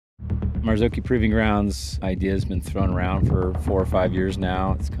Marzocchi Proving Grounds idea has been thrown around for 4 or 5 years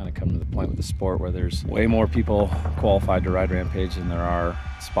now. It's kind of come to the point with the sport where there's way more people qualified to ride Rampage than there are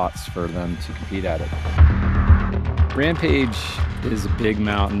spots for them to compete at it. Rampage is a big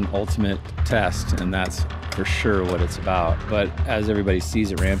mountain ultimate test, and that's for sure what it's about. But as everybody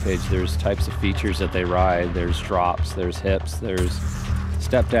sees at Rampage, there's types of features that they ride. There's drops, there's hips, there's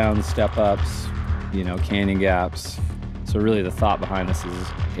step downs, step ups, canyon gaps. So really the thought behind this is,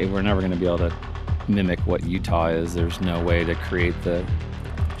 hey, we're never going to be able to mimic what Utah is. There's no way to create the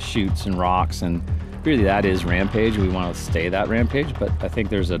chutes and rocks, and really that is Rampage. We want to stay that Rampage, but I think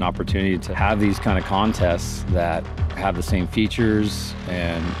there's an opportunity to have these kind of contests that have the same features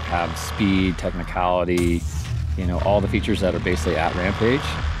and have speed, technicality, all the features that are basically at Rampage.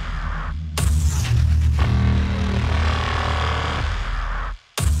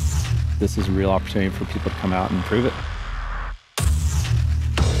 This is a real opportunity for people to come out and prove it.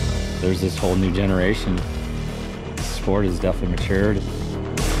 There's this whole new generation. The sport has definitely matured.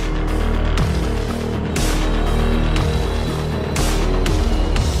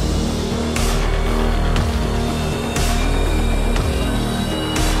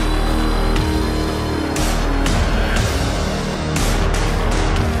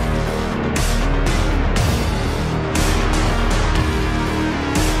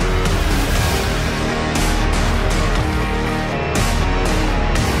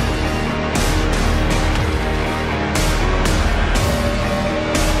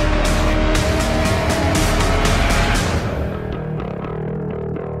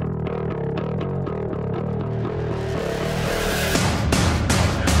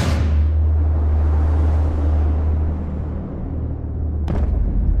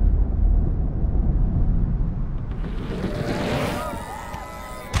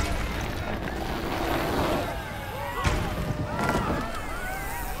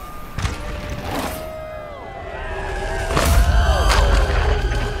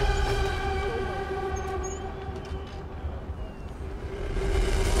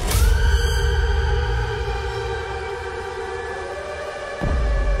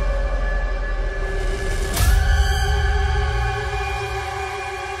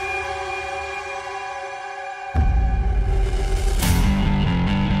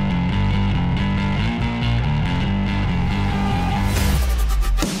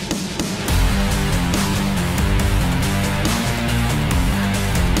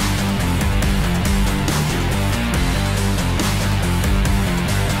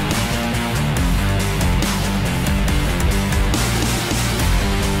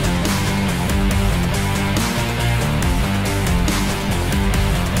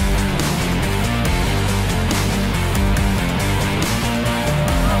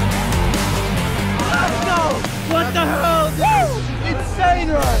 What the hell, dude? Insane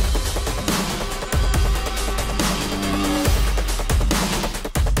ride!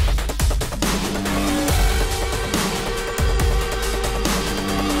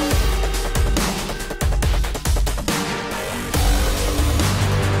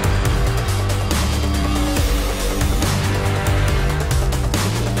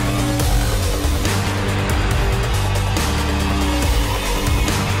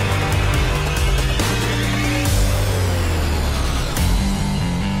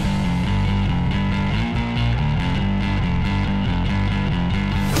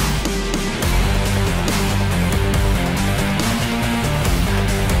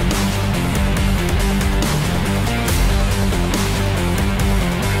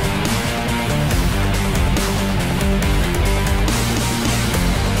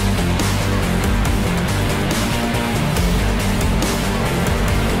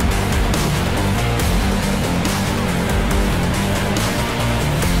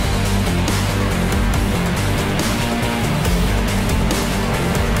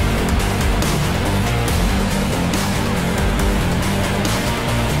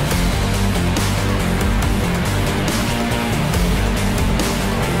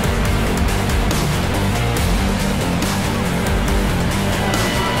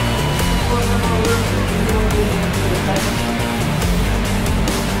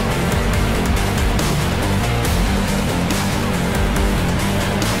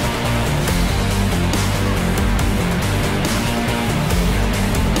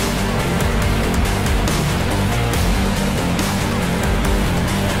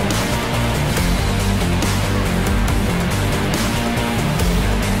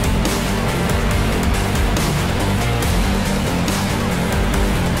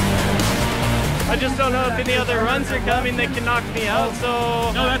 I just don't know if any other runs are coming that can knock me out,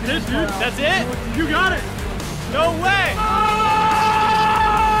 so... No, that's it, dude. That's it? You got it. No way! Oh!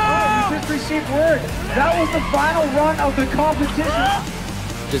 magic word. That was the final run of the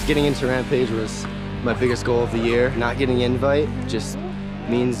competition. Just getting into Rampage was my biggest goal of the year. Not getting an invite just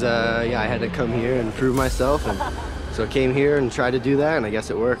means, yeah, I had to come here and prove myself. And so I came here and tried to do that, and I guess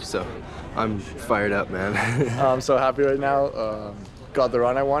it worked. So I'm fired up, man. I'm so happy right now. Got the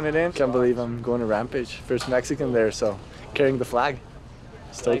run I wanted in. Can't believe I'm going to Rampage. First Mexican there, so carrying the flag.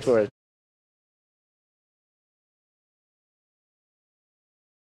 Stoked for it.